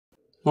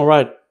All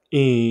right,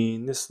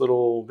 in this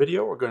little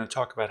video, we're going to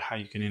talk about how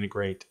you can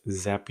integrate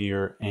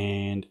Zapier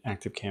and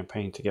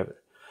ActiveCampaign together.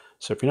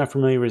 So if you're not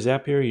familiar with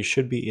Zapier, you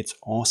should be. It's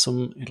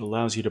awesome. It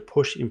allows you to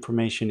push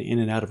information in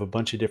and out of a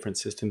bunch of different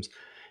systems,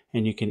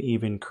 and you can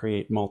even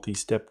create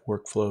multi-step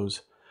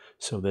workflows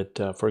so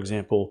that, for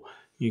example,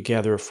 you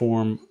gather a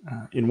form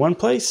in one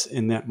place,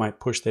 and that might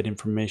push that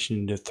information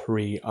into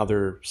 3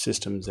 other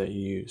systems that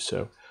you use.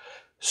 So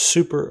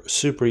super,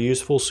 super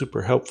useful,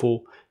 super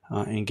helpful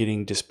in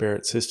getting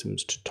disparate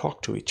systems to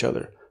talk to each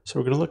other. So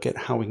we're going to look at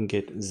how we can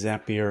get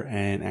Zapier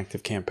and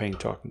ActiveCampaign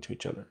talking to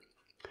each other.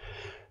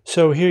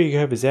 So here you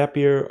have a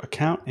Zapier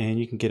account, and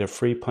you can get a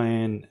free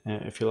plan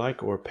if you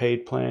like, or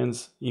paid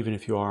plans. Even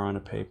if you are on a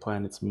paid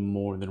plan, it's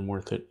more than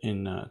worth it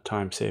in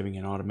time saving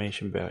and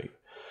automation value.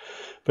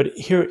 But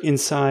here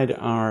inside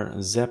our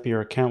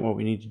Zapier account, what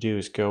we need to do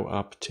is go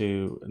up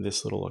to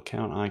this little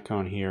account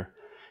icon here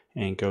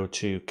and go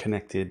to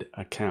connected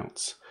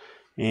accounts.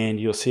 And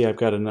you'll see I've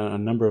got a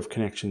number of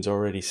connections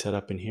already set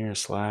up in here: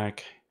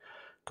 Slack,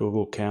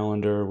 Google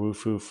Calendar,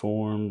 Wufoo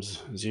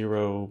Forms,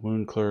 Zero,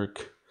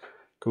 MoonClerk,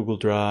 Google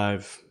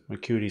Drive,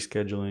 Acuity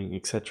Scheduling,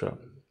 etc.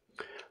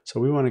 So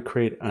we want to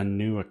create a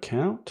new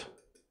account.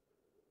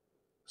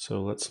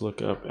 So let's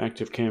look up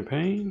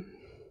ActiveCampaign.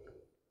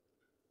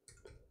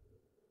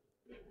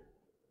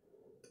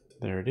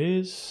 There it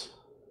is.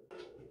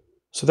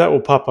 So that will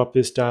pop up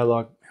this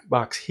dialog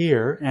box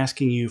here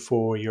asking you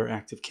for your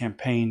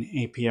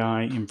ActiveCampaign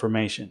API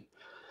information.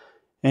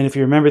 And if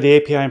you remember, the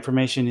API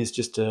information is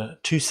just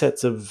 2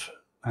 sets of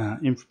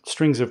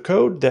strings of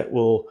code that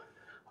will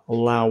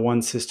allow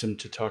one system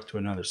to talk to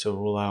another. So it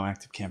will allow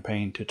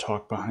ActiveCampaign to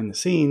talk behind the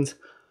scenes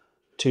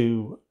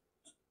to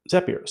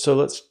Zapier. So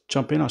let's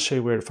jump in. I'll show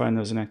you where to find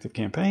those in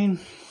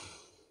ActiveCampaign.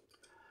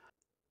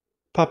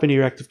 Pop into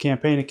your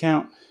ActiveCampaign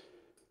account.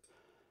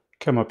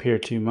 Come up here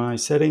to My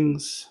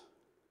Settings.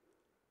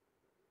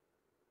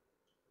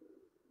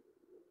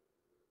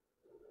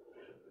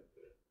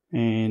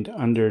 And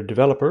under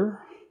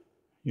Developer,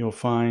 you'll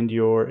find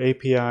your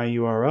API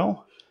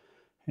URL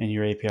and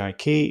your API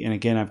key. And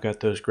again, I've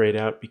got those grayed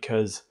out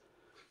because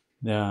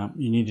you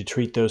need to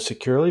treat those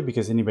securely,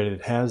 because anybody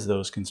that has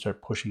those can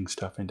start pushing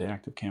stuff into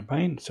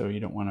ActiveCampaign. So you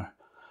don't want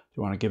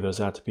to give those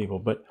out to people.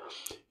 But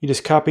you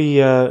just copy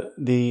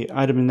the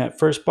item in that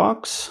first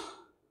box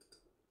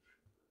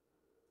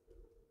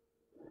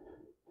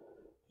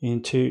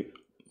into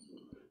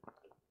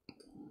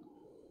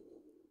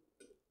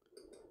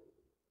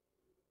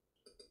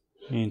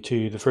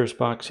the first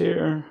box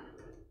here.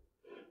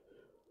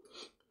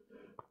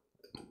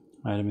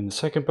 Item in the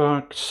second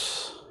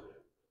box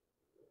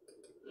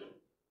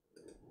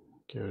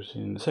goes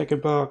in the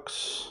second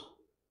box.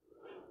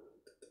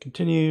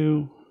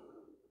 Continue.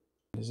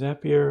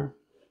 Zapier,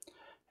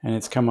 and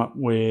it's come up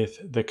with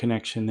the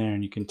connection there,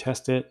 and you can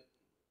test it.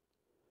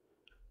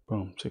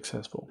 Boom,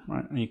 successful.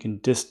 Right, and you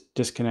can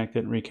disconnect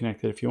it and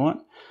reconnect it if you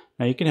want.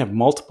 Now you can have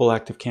multiple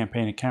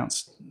ActiveCampaign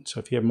accounts. So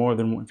if you're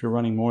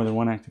running more than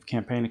one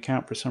ActiveCampaign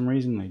account for some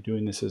reason, like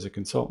doing this as a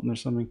consultant or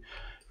something,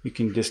 you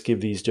can just give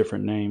these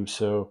different names.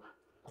 So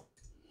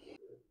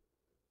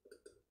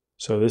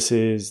this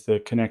is the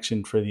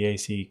connection for the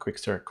AC Quick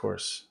Start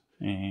course,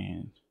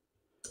 and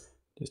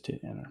just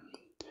hit enter.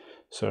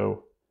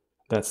 So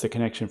that's the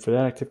connection for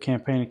that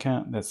ActiveCampaign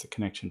account. That's the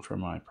connection for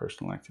my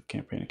personal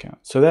ActiveCampaign account.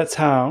 So that's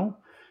how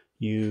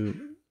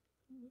you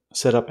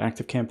set up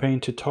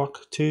ActiveCampaign to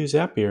talk to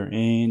Zapier.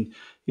 And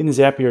in the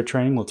Zapier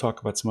training, we'll talk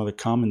about some other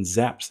common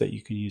zaps that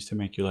you can use to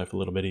make your life a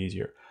little bit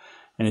easier.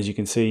 And as you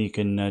can see, you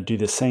can do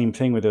the same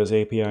thing with those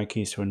API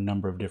keys to a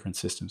number of different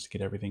systems to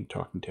get everything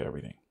talking to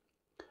everything.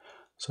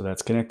 So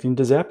that's connecting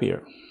to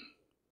Zapier.